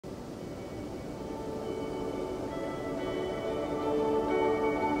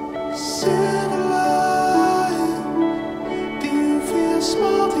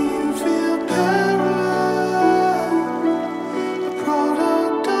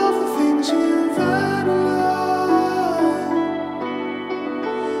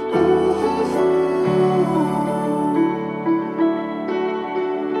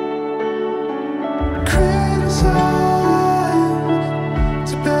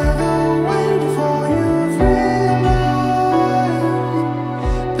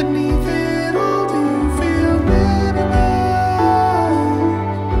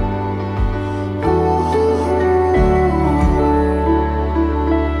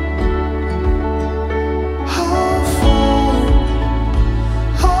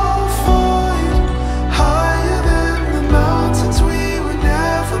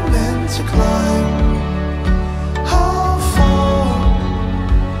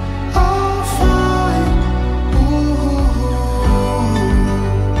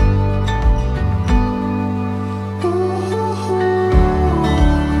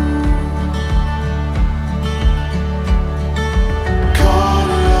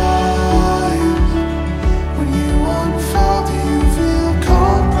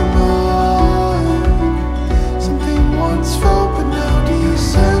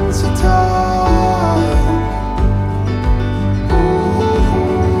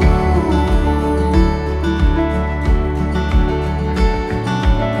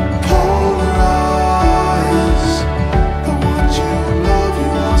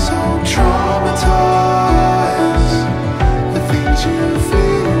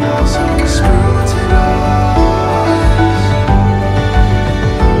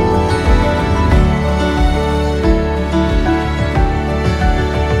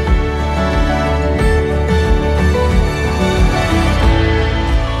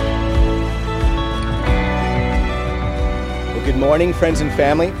morning, friends and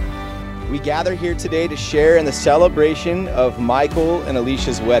family. We gather here today to share in the celebration of Michael and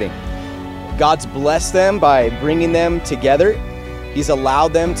Aleesha's wedding. God's blessed them by bringing them together. He's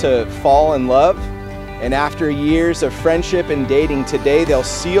allowed them to fall in love. And after years of friendship and dating, today they'll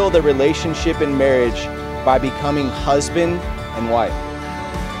seal the relationship in marriage by becoming husband and wife.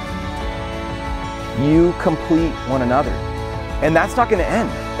 You complete one another. And that's not going to end.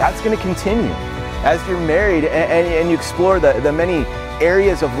 That's going to continue. As you're married and you explore the many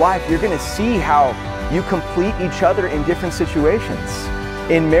areas of life, you're going to see how you complete each other in different situations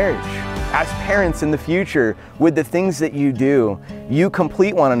in marriage. As parents in the future, with the things that you do, you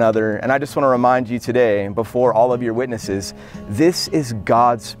complete one another. And I just want to remind you today, before all of your witnesses, this is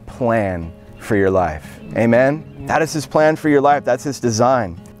God's plan for your life. Amen? That is His plan for your life. That's His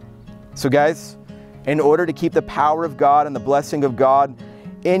design. So guys, in order to keep the power of God and the blessing of God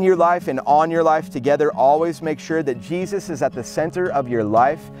in your life and on your life together, always make sure that Jesus is at the center of your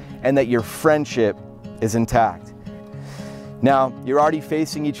life and that your friendship is intact. Now, you're already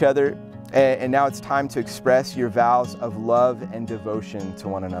facing each other, and now it's time to express your vows of love and devotion to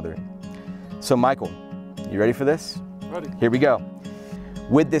one another. So Michael, you ready for this? Ready. Here we go.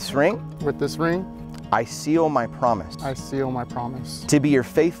 With this ring, I seal my promise. I seal my promise. To be your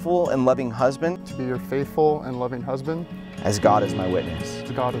faithful and loving husband. To be your faithful and loving husband. As God is my witness.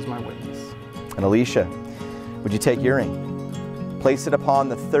 As God is my witness. And Aleesha, would you take your ring? Place it upon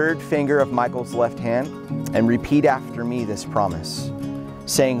the third finger of Michael's left hand and repeat after me this promise,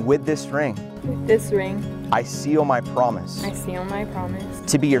 saying, with this ring. With this ring. I seal my promise. I seal my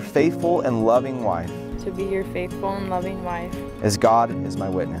promise. To be your faithful and loving wife. To be your faithful and loving wife. As God is my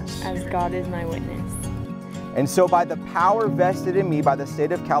witness. As God is my witness. And so by the power vested in me by the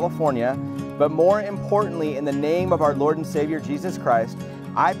state of California, but more importantly in the name of our Lord and Savior Jesus Christ,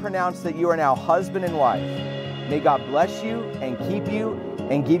 I pronounce that you are now husband and wife. May God bless you and keep you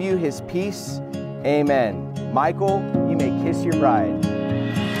and give you His peace. Amen. Michael, you may kiss your bride.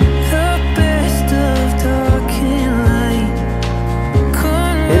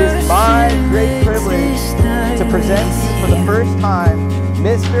 It is my great privilege to present to you for the first time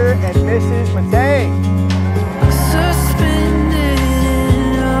Mr. and Mrs. Matei.